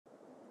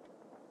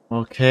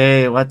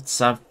Okay,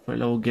 what's up,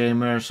 fellow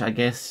gamers? I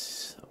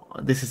guess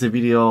this is a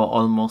video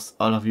almost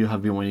all of you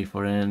have been waiting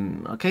for.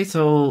 And okay,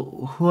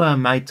 so who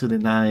am I to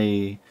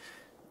deny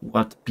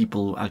what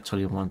people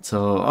actually want?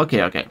 So okay.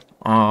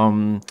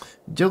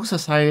 Jokes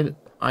aside,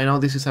 I know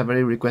this is a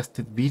very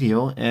requested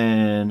video,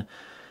 and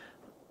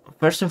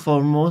first and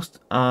foremost,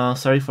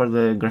 sorry for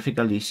the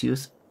graphical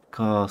issues,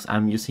 because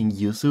I'm using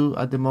Yuzu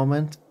at the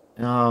moment.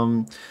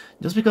 Um,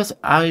 just because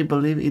I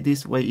believe it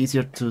is way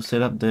easier to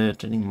set up the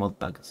training mod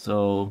pack.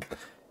 So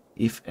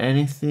if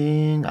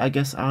anything, I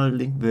guess I'll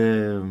link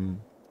the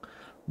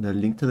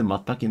link to the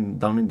mod pack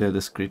down in the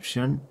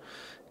description.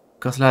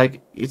 Cause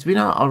like it's been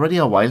already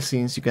a while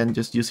since you can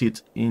just use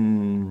it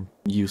in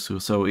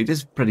Yuzu, so it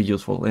is pretty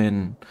useful.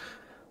 And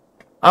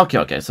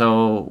okay.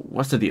 So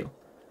what's the deal?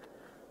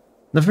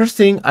 The first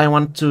thing I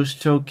want to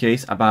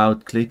showcase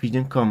about Clay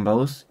Pigeon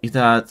combos is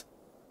that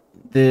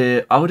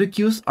the auto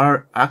cues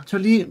are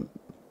actually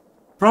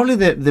probably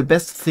the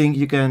best thing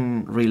you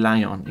can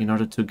rely on in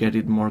order to get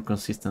it more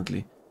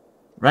consistently.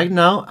 Right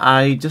now,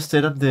 I just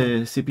set up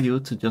the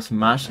CPU to just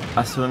mash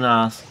as soon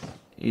as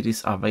it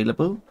is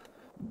available.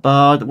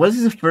 But what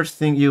is the first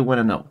thing you want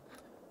to know?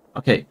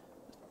 Okay,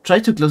 try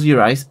to close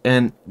your eyes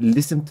and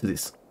listen to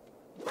this.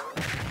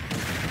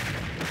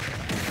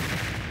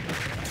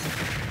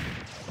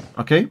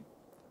 Okay,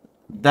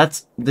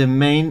 that's the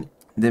main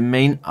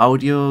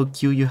audio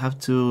cue you have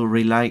to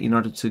rely in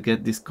order to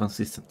get this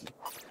consistently.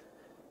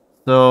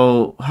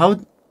 So how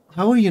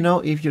will you know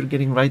if you're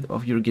getting right or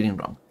if you're getting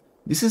wrong?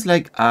 This is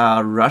like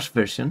a rush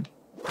version.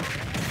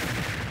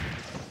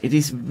 It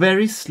is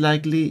very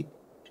slightly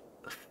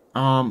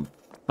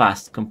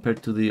fast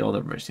compared to the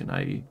other version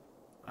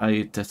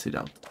I tested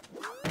out.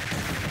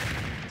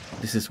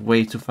 This is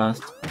way too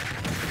fast.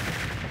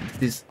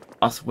 This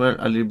as well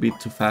a little bit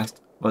too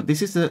fast, but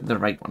this is the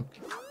right one.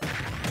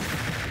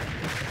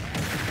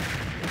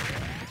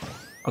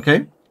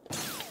 Okay,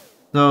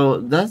 so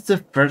that's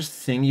the first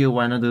thing you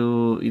want to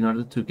do in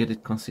order to get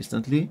it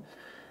consistently.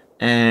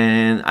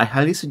 And I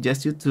highly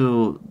suggest you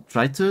to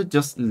try to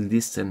just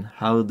listen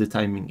how the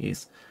timing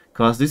is,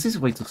 because this is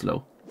way too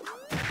slow.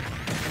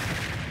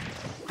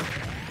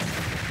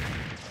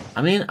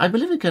 I mean, I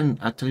believe it can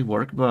actually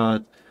work, but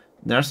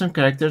there are some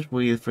characters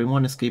with frame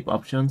one escape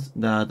options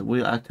that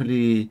will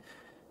actually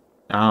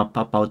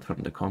pop out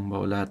from the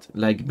combo,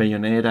 like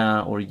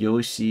Bayonetta or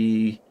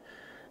Yoshi,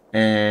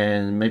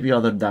 and maybe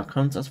other duck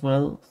hunts as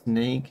well,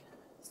 Snake.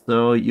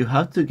 So you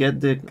have to get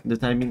the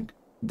timing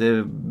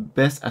the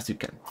best as you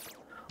can.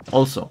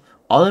 Also,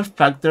 other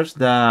factors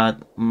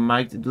that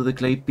might do the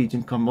Clay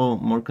Pigeon combo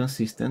more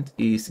consistent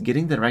is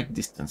getting the right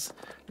distance.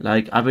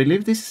 Like, I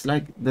believe this is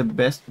like the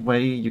best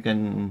way you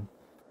can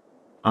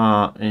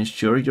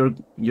ensure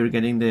you're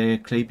getting the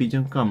Clay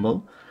Pigeon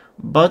combo,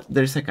 but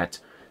there's a catch.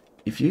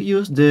 If you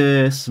use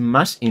the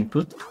smash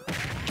input,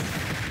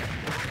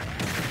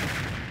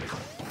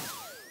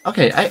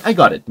 okay, I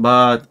got it,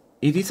 but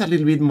it is a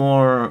little bit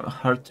more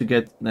hard to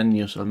get than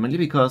usual, mainly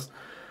because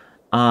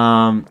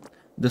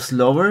the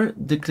slower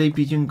the Clay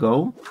Pigeon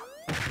go,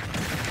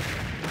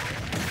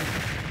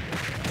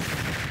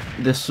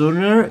 the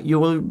sooner you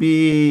will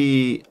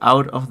be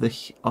out of the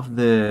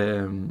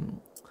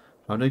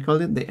how do you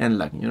call it, the end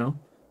lag, you know?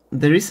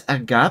 There is a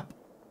gap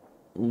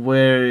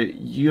where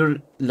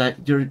you're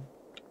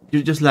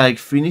just like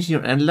finish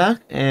your end lag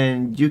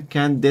and you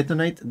can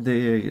detonate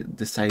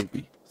the side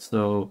B.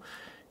 So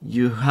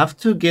you have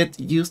to get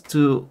used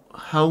to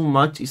how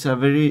much is a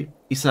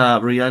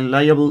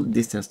reliable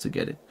distance to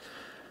get it.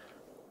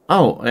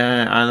 Oh,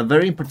 and a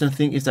very important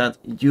thing is that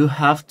you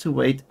have to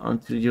wait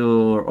until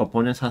your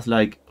opponent has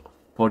like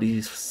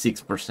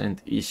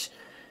 46% ish.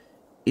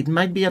 It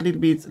might be a little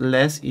bit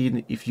less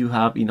if you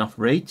have enough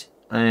rage,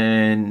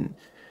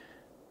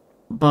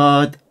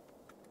 but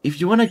if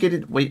you want to get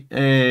it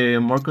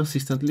more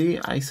consistently,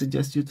 I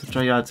suggest you to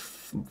try out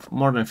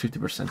more than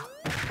 50%.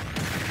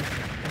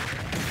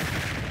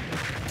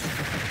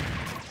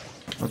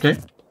 Okay.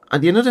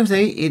 At the end of the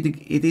day,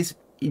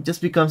 it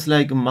just becomes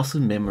like muscle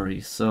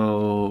memory.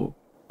 So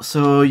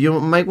you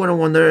might want to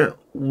wonder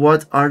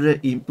what are the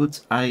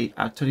inputs I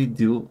actually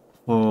do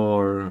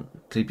for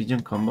Clay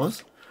Pigeon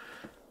combos.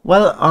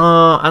 Well,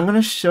 I'm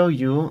gonna show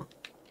you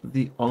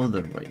the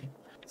other way.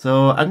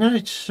 So I'm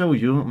gonna show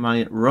you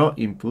my raw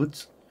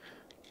inputs,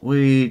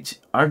 which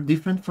are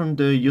different from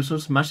the user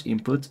smash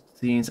input,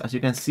 since as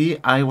you can see,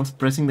 I was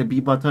pressing the B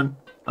button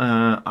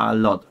a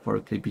lot for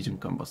Clay Pigeon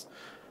combos.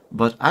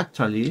 But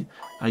actually,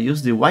 I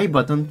use the Y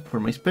button for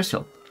my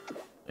special,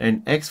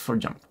 and X for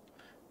jump.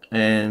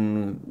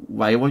 And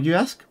why would you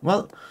ask?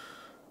 Well,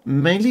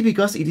 mainly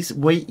because it is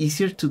way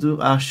easier to do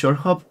a short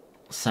hop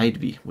side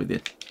B with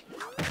it.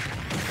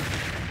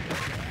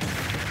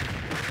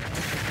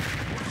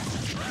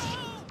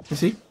 You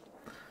see?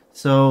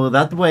 So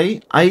that way,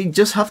 I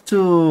just have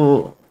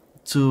to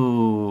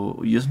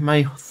use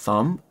my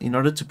thumb in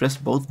order to press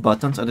both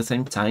buttons at the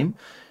same time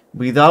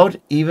without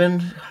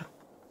even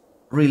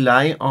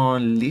rely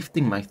on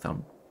lifting my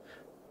thumb,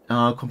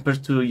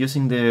 compared to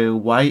using the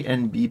Y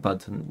and B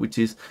button, which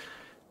is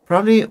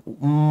probably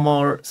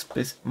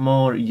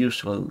more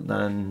usual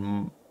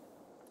than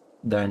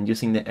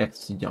using the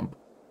X to jump.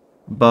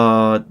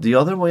 But the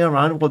other way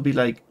around would be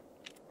like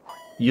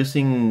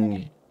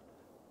using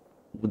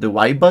the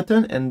Y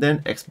button and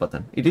then X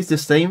button. It is the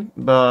same,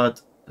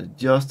 but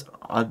just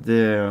at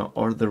the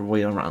other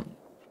way around.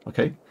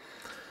 Okay.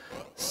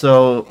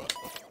 So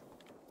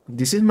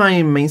this is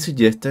my main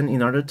suggestion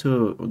in order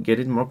to get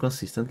it more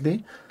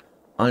consistently.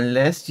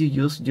 Unless you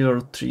use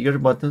your trigger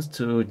buttons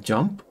to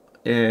jump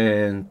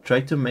and try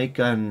to make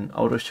an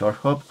auto short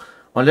hop,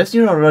 unless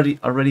you're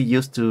already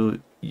used to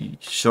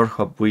short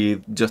hop with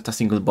just a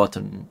single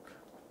button,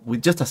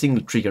 with just a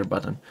single trigger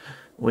button,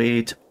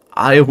 which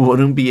I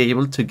wouldn't be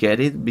able to get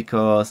it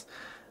because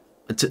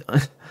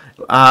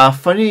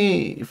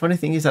funny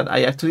thing is that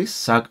I actually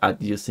suck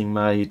at using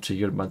my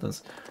trigger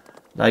buttons.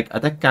 Like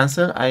attack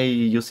cancel, I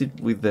use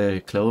it with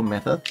the claw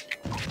method,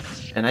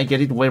 and I get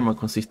it way more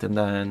consistent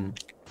than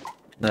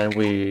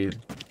with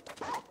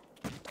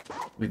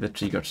the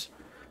triggers.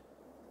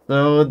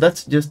 So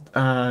that's just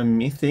a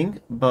me thing,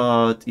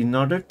 but in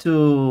order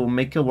to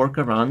make a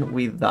workaround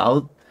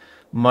without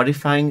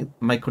modifying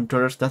my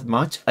controllers that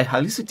much, I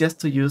highly suggest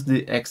to use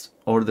the X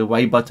or the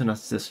Y button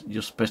as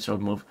your special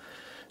move.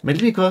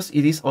 Mainly because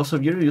it is also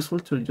very useful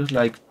to just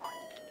like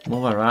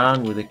move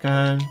around with the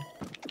can.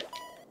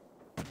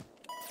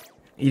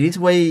 It is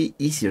way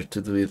easier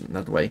to do it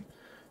that way.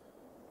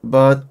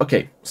 But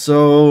okay,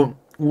 so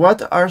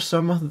what are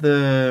some of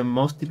the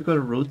most typical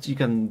routes you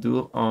can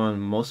do on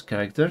most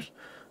characters?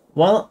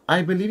 Well,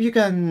 I believe you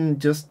can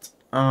just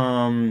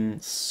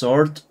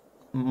sort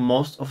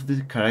most of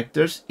the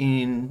characters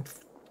in,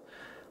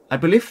 I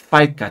believe,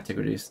 5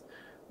 categories.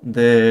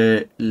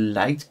 The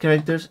light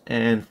characters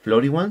and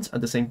floaty ones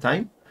at the same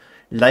time,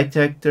 light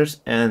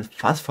characters and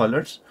fast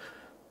fallers,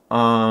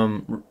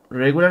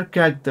 regular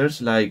characters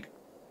like,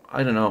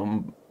 I don't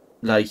know,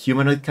 like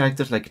humanoid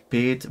characters like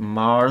Pete,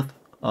 Marth,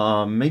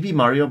 maybe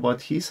Mario,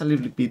 but he's a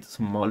little bit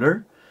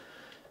smaller.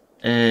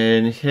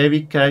 And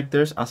heavy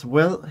characters as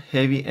well,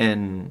 heavy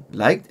and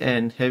light,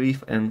 and heavy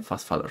and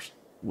fast fallers,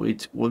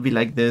 which will be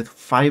like the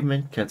 5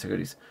 main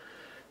categories.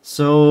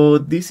 So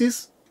this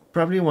is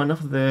probably one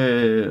of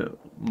the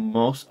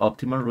most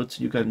optimal routes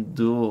you can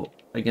do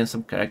against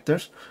some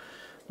characters.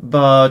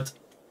 But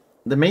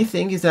the main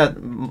thing is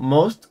that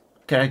most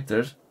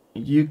characters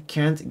you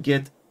can't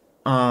get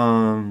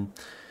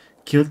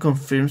kill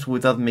confirms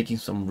without making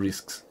some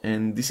risks,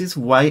 and this is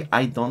why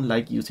I don't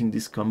like using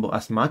this combo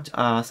as much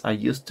as I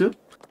used to.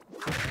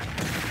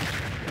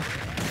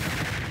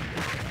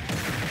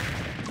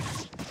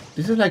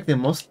 This is like the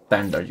most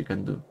standard you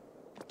can do.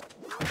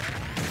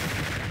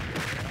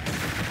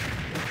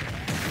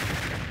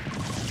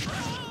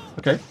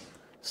 Okay,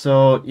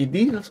 so it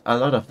deals a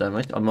lot of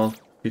damage,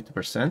 almost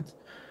 50%,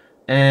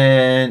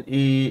 and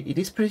it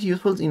is pretty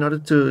useful in order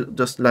to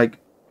just like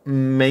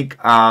make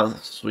a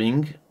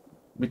swing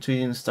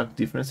between stock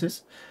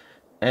differences.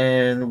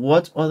 And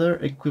what other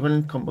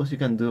equivalent combos you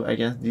can do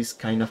against these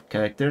kind of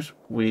characters,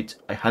 which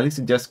I highly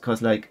suggest,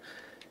 because like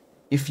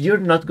if you're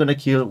not gonna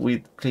kill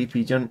with Clay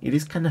Pigeon, it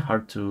is kind of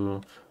hard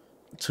to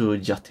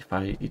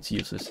justify its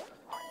uses.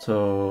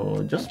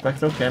 So just back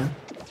throw can.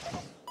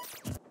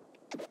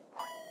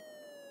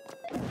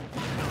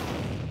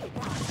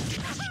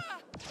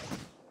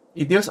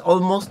 It deals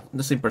almost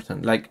the same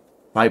percent, like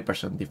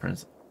 5%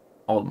 difference,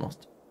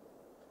 almost.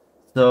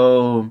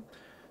 So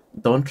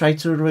don't try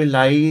to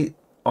rely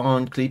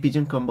on Clay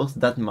Pigeon combos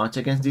that much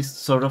against these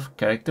sort of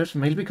characters,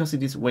 mainly because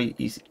it is way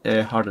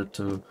harder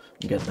to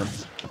get them.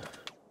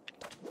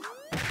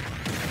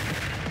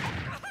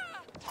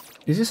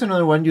 This is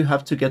another one you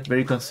have to get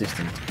very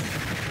consistent.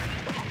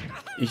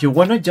 If you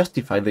wanna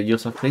justify the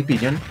use of Clay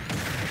Pigeon,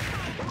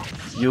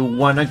 you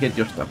wanna get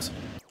your stocks.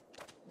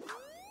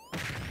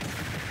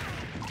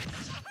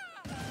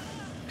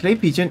 Clay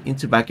Pigeon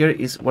into backer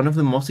is one of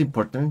the most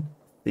important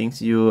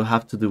things you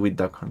have to do with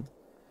Duck Hunt.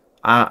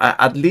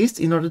 At least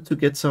in order to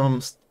get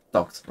some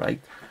stocks, right?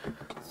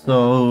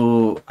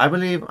 So I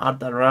believe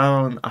at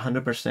around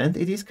 100%,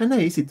 it is kind of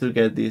easy to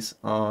get this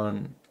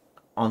on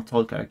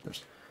tall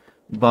characters.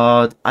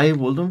 But I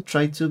wouldn't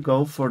try to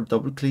go for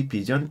double Clay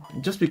Pigeon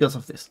just because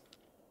of this.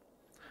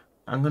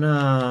 I'm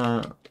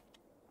gonna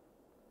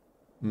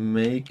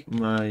make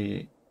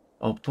my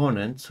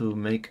opponent to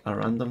make a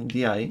random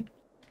DI.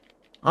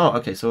 Oh,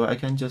 okay, so I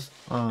can just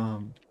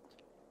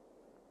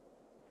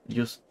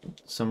use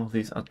some of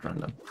these at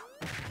random.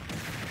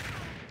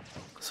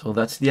 So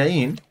that's DI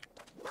in,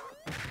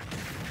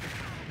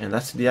 and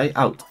that's DI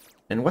out.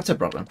 And what's the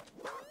problem?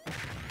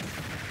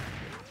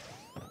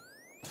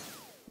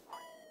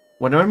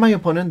 Whenever my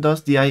opponent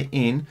does DI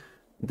in,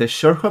 the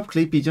short hop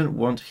Clay Pigeon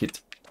won't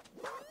hit.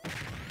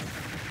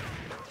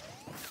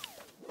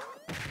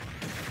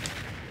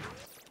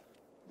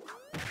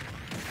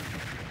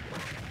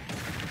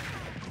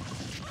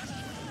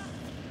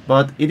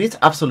 But it is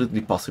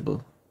absolutely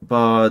possible.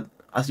 But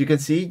as you can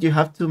see, you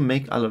have to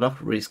make a lot of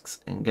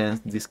risks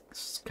against this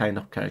kind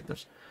of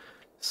characters.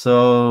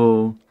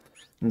 So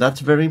that's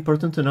very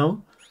important to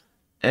know.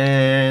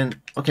 And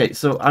okay,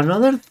 so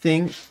another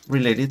thing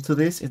related to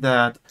this is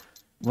that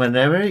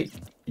whenever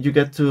you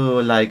get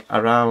to like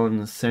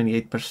around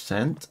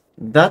 78%,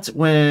 that's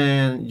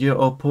when your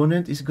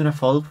opponent is gonna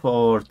fall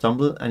for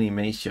tumble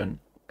animation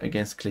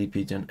against Clay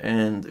Pigeon.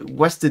 And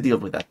what's the deal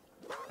with that?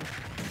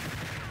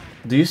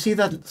 Do you see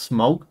that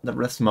smoke, the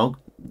red smoke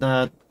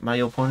that my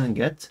opponent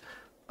gets?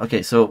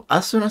 Okay, so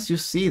as soon as you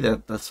see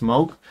that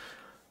smoke,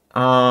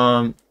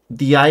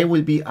 the eye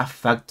will be a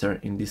factor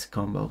in this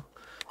combo.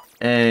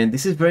 And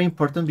this is very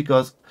important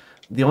because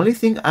the only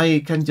thing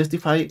I can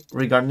justify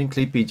regarding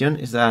Clay Pigeon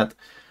is that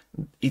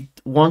it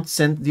won't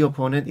send the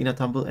opponent in a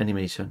tumble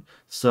animation.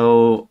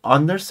 So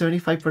under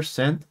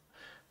 75%,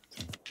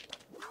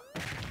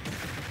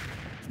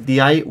 the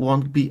eye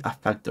won't be a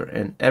factor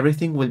and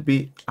everything will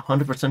be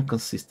 100%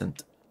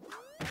 consistent.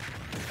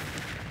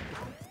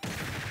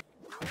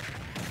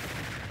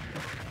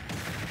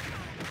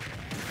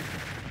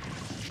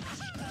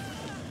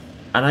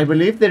 And I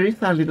believe there is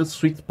a little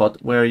sweet spot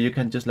where you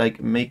can just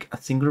like make a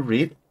single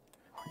read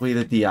with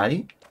the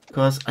DI,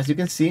 because as you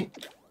can see,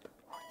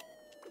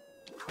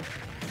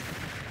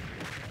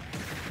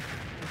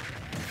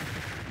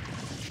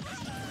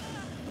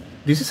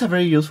 this is a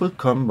very useful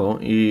combo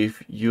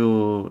if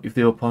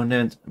the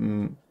opponent,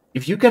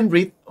 if you can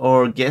read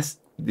or guess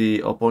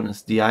the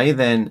opponent's DI,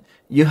 then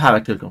you have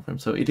a kill confirm.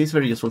 So it is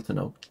very useful to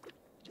know.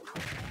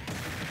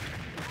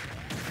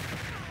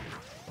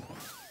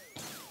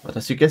 But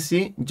as you can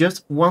see,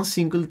 just one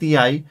single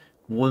DI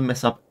will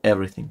mess up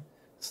everything.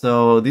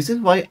 So this is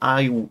why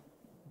I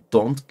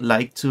don't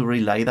like to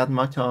rely that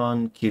much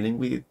on killing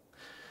with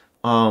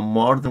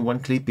more than one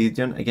Clay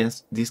Pigeon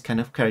against these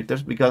kind of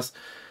characters, because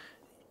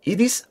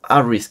it is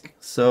a risk.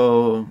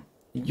 So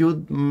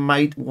you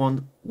might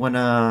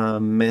wanna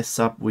mess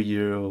up with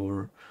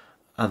your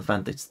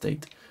advantage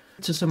state.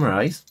 To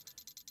summarize,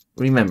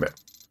 remember,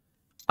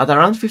 at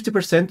around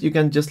 50%, you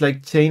can just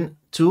like chain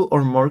 2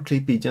 or more Clay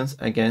Pigeons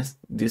against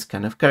this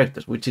kind of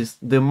characters, which is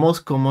the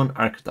most common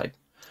archetype.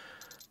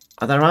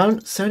 At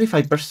around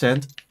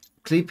 75%,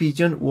 Clay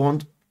Pigeon will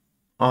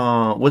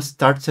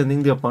start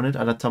sending the opponent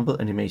at a tumble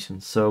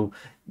animation. So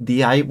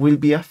the eye will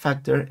be a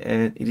factor,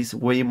 and it is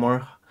way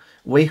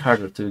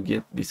harder to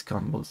get these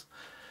combos.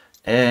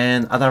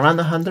 And at around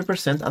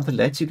 100% at the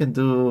ledge, you can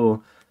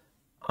do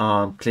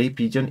Clay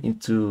Pigeon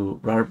into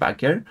rare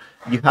backer.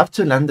 You have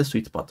to land the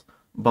sweet spot.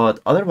 But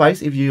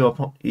otherwise, if you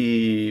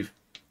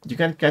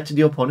can catch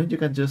the opponent, you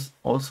can just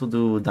also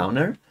do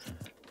downer,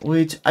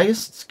 which I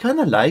kind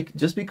of like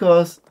just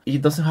because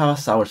it doesn't have a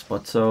sour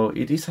spot, so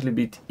it is a little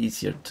bit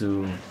easier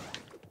to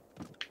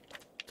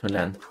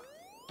land.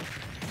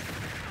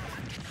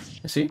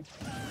 You see?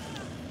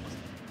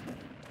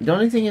 The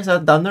only thing is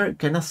that downer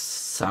kind of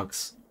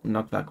sucks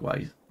knockback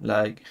wise.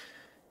 Like,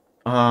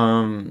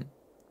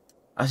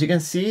 as you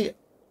can see,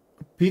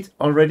 Pete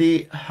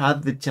already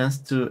had the chance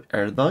to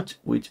air dodge,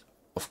 which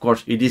of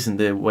course it isn't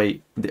the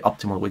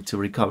optimal way to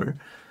recover,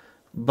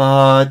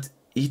 but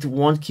it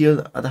won't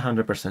kill at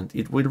 100%.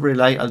 It will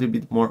rely a little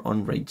bit more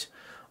on rage.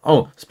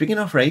 Oh, speaking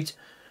of rage,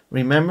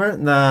 remember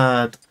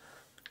that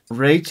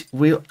rage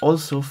will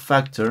also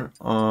factor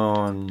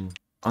on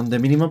the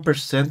minimum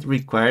percent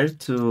required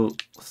to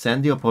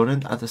send the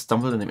opponent at a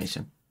stumble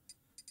animation.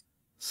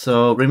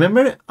 So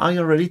remember, I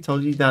already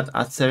told you that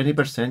at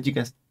 70% you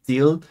can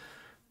still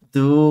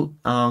do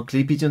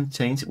Clay Pigeon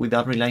chains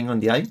without relying on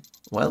the eye.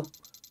 Well,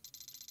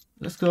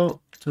 let's go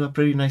to a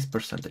pretty nice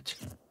percentage.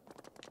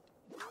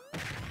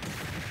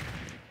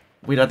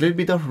 With a little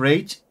bit of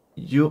rage,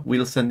 you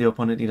will send the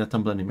opponent in a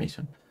tumble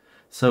animation.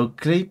 So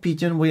Clay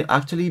Pigeon will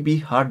actually be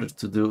harder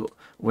to do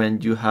when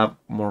you have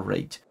more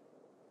rage.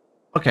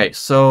 Okay,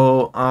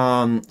 so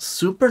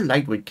super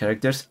lightweight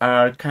characters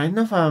are kind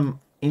of an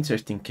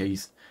interesting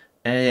case,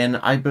 and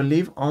I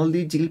believe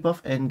only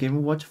Jigglypuff and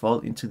Game & Watch fall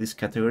into this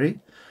category,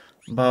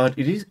 but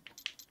it is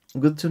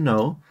good to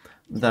know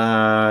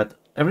that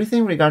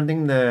everything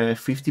regarding the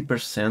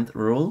 50%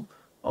 rule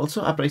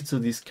also applies to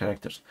these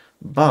characters,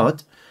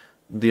 but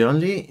the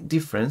only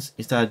difference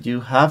is that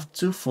you have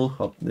to full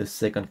hop the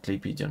second Clay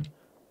Pigeon.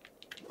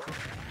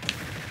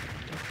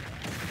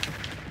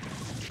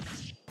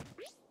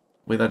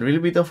 With a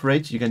little bit of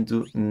rage, you can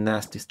do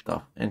nasty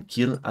stuff and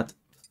kill at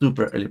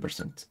super early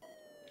percent.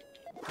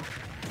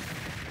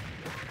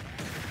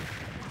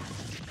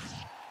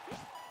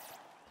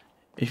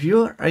 If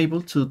you are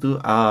able to do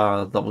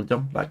a double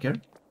jump back here,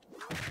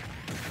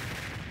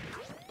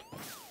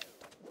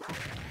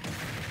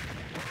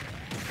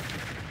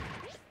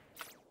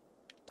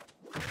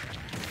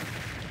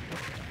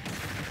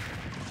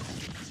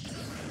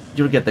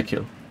 you'll get the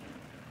kill.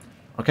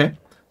 Okay,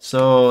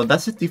 so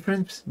that's the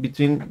difference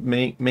between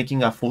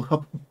making a full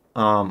hop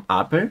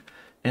upper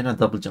and a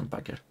double jump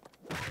backer.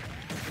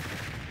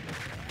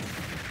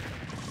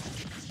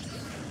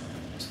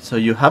 So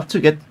you have to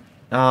get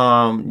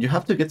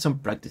some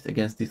practice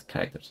against these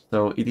characters.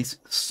 So it is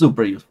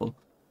super useful.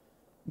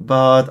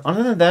 But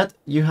other than that,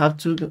 you have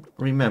to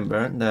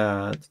remember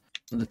that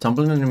the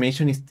tumbling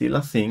animation is still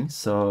a thing.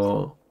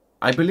 So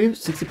I believe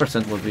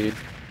 60% will be it.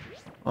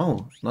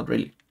 Oh, not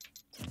really.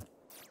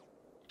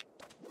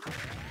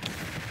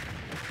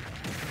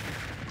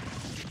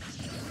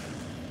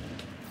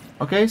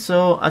 Okay,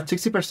 so at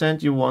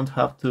 60% you won't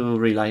have to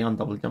rely on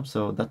double jump,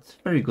 so that's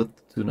very good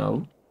to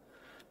know.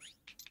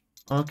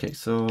 Okay,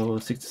 so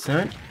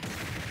 67.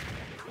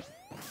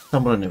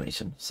 Tumble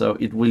animation, so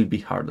it will be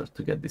harder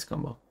to get this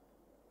combo.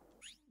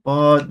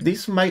 But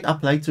this might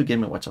apply to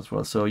Game & Watch as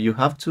well, so you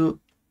have to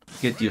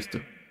get used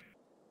to.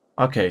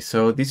 Okay,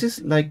 so this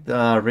is like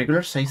the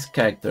regular size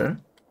character,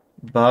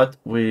 but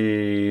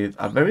with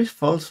a very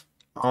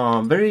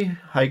very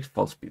high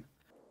fall speed.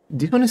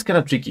 This one is kind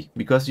of tricky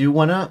because you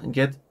wanna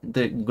get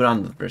the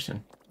grounded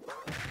version.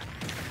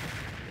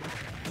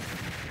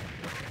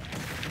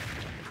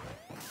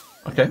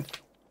 Okay.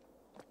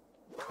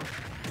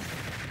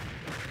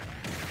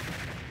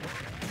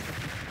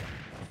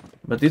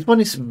 But this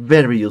one is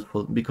very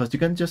useful because you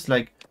can just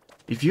like,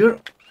 if you're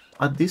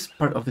at this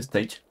part of the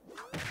stage,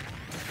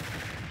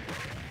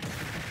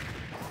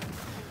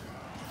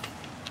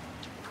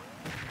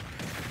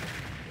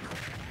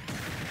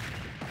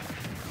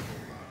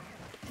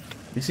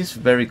 this is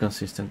very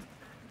consistent.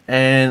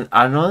 And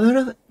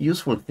another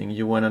useful thing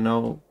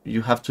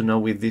you have to know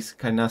with this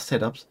kind of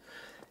setups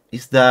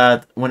is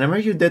that whenever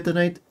you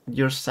detonate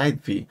your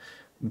side V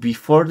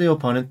before the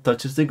opponent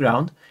touches the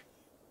ground,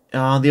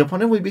 the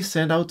opponent will be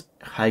sent out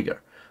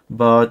higher.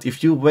 But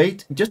if you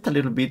wait just a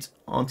little bit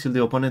until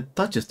the opponent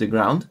touches the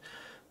ground,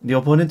 the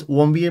opponent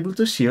won't be able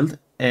to shield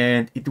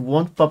and it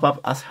won't pop up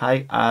as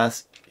high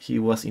as he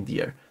was in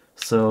the air.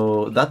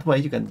 So that way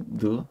you can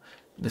do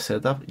the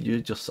setup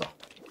you just saw.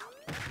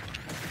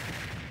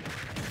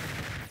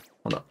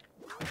 Hold on.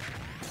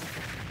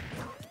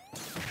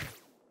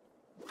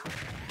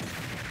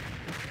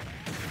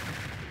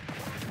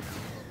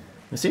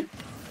 You see?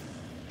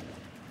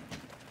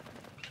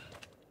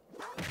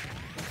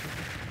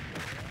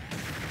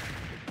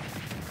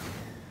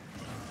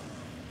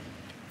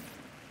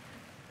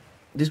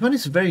 This one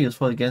is very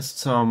useful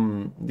against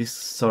this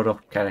sort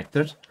of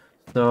characters.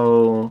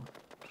 So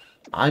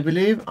I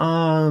believe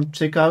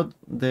check out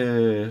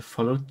the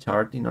follow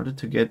chart in order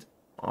to get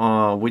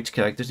which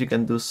characters you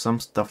can do some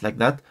stuff like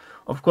that.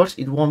 Of course,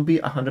 it won't be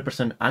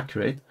 100%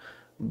 accurate,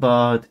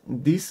 but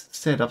these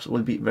setups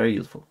will be very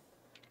useful.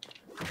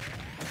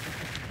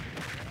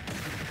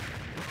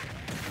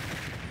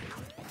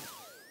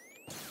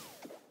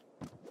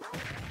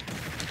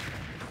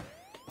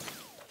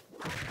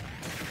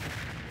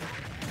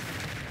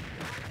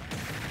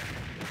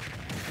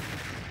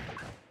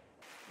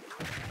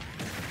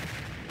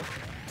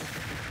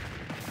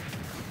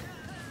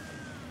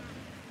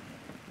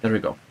 There we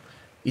go.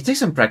 It takes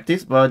some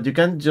practice, but you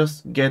can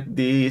just get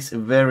this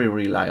very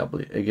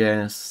reliably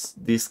against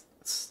this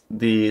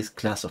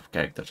class of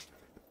characters.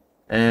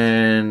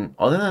 And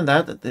other than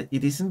that,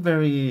 it isn't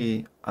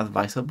very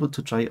advisable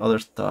to try other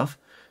stuff,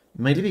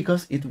 mainly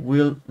because it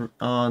will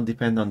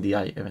depend on the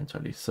eye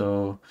eventually.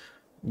 So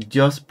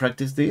just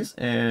practice this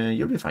and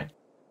you'll be fine.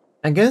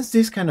 Against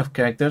this kind of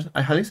characters,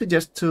 I highly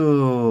suggest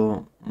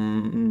to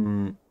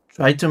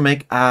try to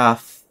make a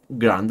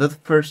grounded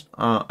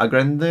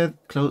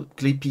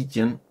Clay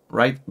Pigeon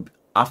right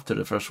after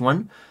the first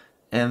one,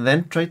 and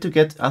then try to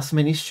get as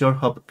many short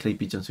hop Clay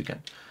Pigeons you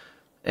can.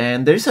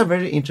 And there is a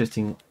very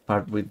interesting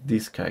part with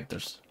these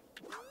characters.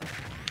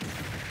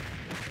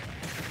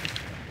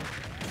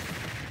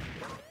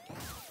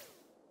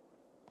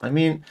 I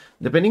mean,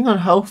 depending on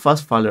how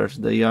fast fallers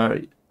they are,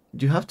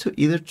 you have to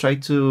either try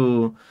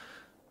to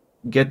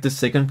get the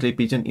second Clay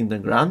Pigeon in the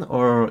ground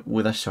or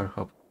with a short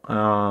hop.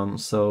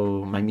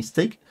 So my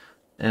mistake.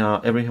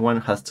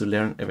 Everyone has to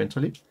learn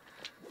eventually.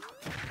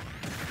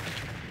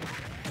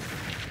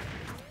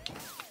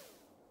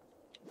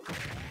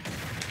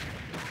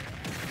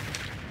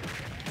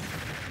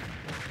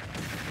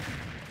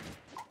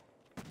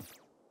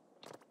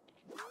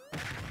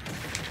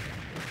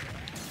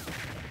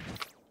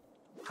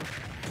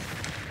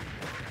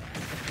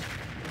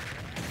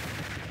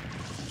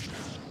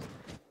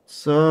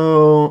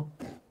 So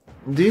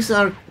these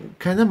are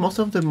kind of most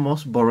of the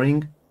most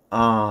boring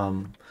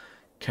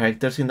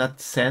characters in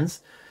that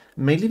sense,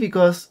 mainly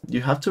because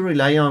you have to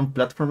rely on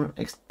platform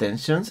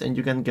extensions and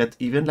you can get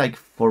even like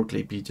 4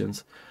 Clay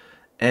Pigeons,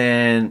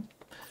 and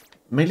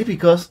mainly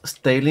because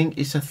staling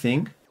is a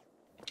thing.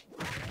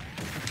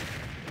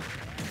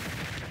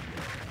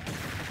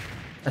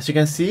 As you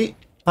can see,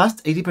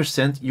 past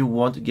 80% you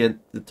won't get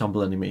the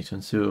tumble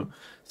animation, so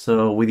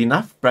with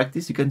enough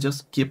practice you can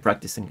just keep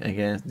practicing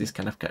against these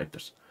kind of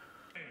characters.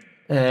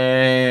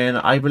 And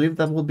I believe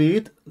that will be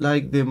it,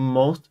 like the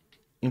most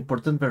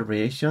important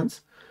variations.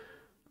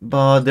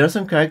 But there are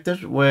some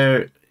characters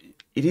where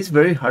it is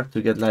very hard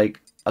to get like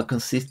a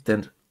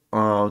consistent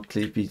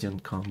Clay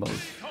Pigeon combo,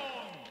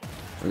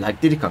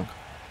 like Diddy Kong.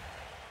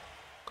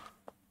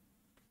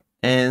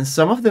 And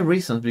some of the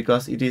reasons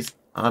because it is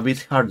a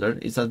bit harder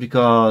is that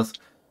because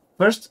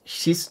first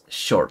she's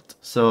short,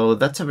 so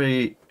that's a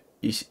very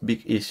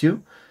big issue,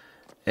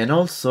 and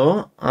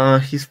also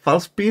his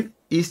fall speed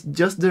is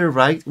just the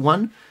right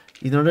one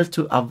in order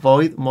to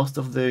avoid most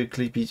of the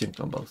Clay Pigeon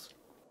combos.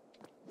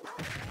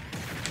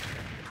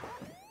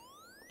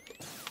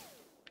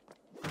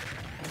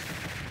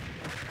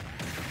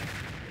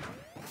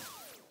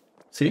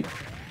 See?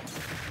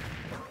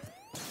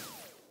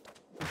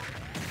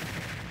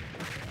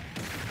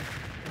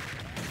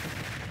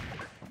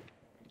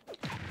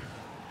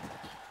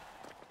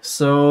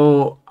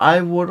 So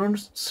I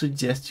wouldn't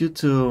suggest you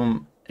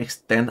to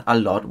extend a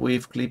lot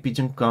with Clay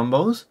Pigeon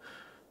combos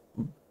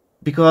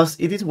because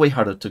it is way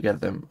harder to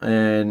get them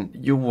and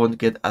you won't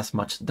get as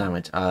much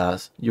damage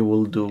as you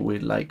will do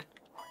with like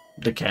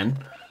the Ken,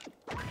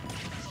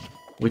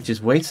 which is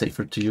way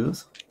safer to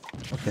use.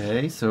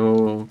 Okay,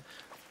 so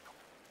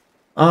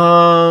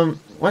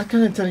what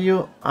can I tell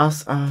you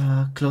as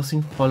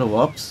closing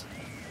follow-ups?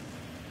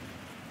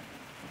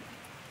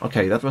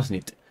 Okay, that was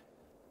neat.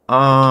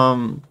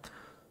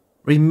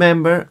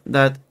 Remember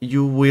that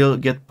you will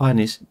get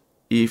punished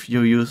if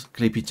you use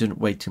Clay Pigeon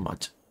way too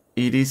much.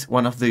 It is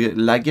one of the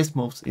laggiest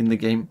moves in the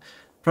game,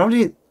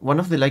 probably one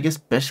of the laggiest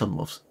special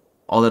moves,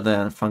 other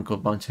than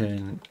Funko Punch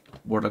and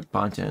Warlock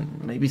Punch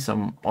and maybe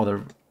some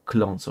other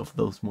clones of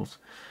those moves.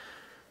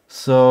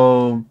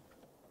 So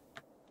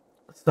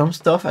some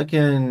stuff I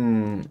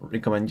can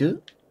recommend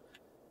you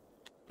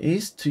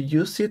is to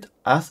use it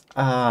as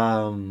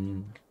a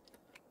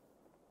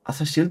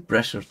shield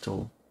pressure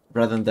tool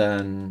rather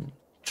than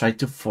try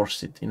to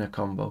force it in a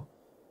combo.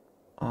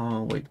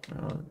 Wait,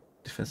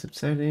 defensive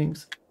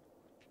settings,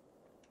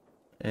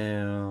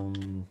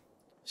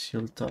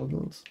 shield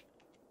toggles,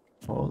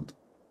 hold,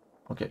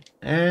 okay,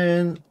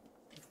 and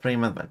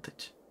frame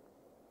advantage.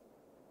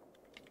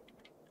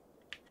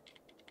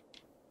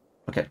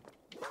 Okay.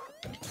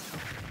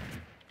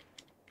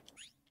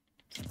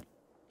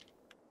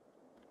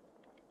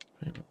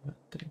 Frame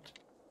advantage.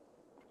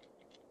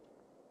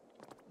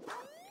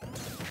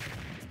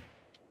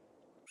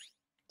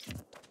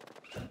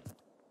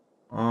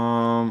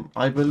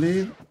 I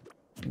believe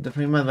the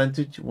frame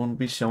advantage won't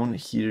be shown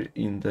here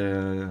in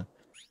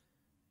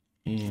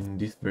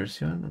this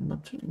version. I'm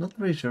not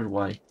very sure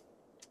why.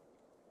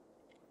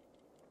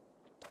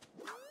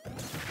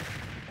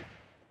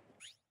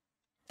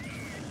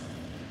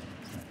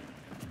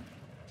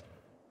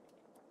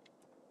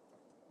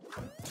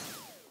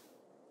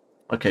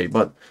 Okay,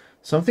 but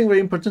something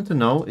very important to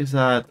know is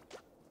that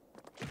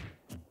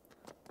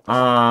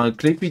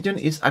Clay Pigeon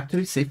is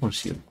actually safe on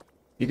shield.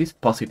 It is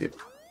positive.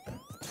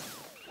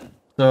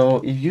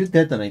 So if you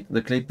detonate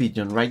the Clay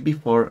Pigeon right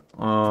before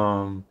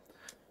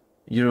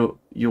you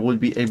will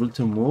be able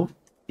to move,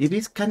 it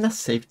is kind of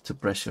safe to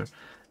pressure.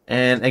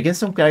 And against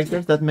some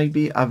characters that may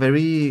be a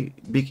very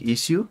big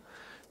issue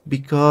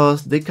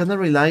because they kind of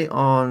rely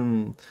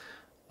on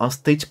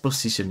stage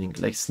positioning,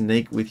 like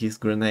Snake with his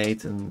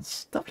grenades and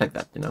stuff like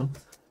that, you know.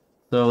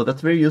 So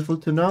that's very useful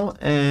to know,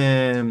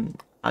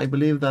 and I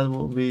believe that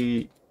will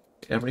be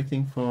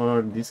everything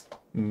for this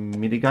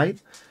mini guide.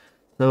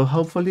 So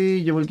hopefully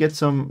you will get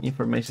some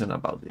information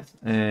about this,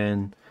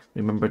 and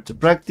remember to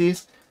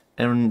practice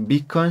and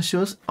be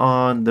conscious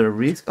on the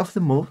risk of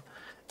the move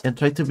and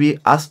try to be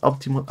as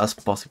optimal as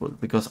possible,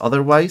 because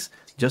otherwise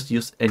just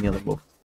use any other move.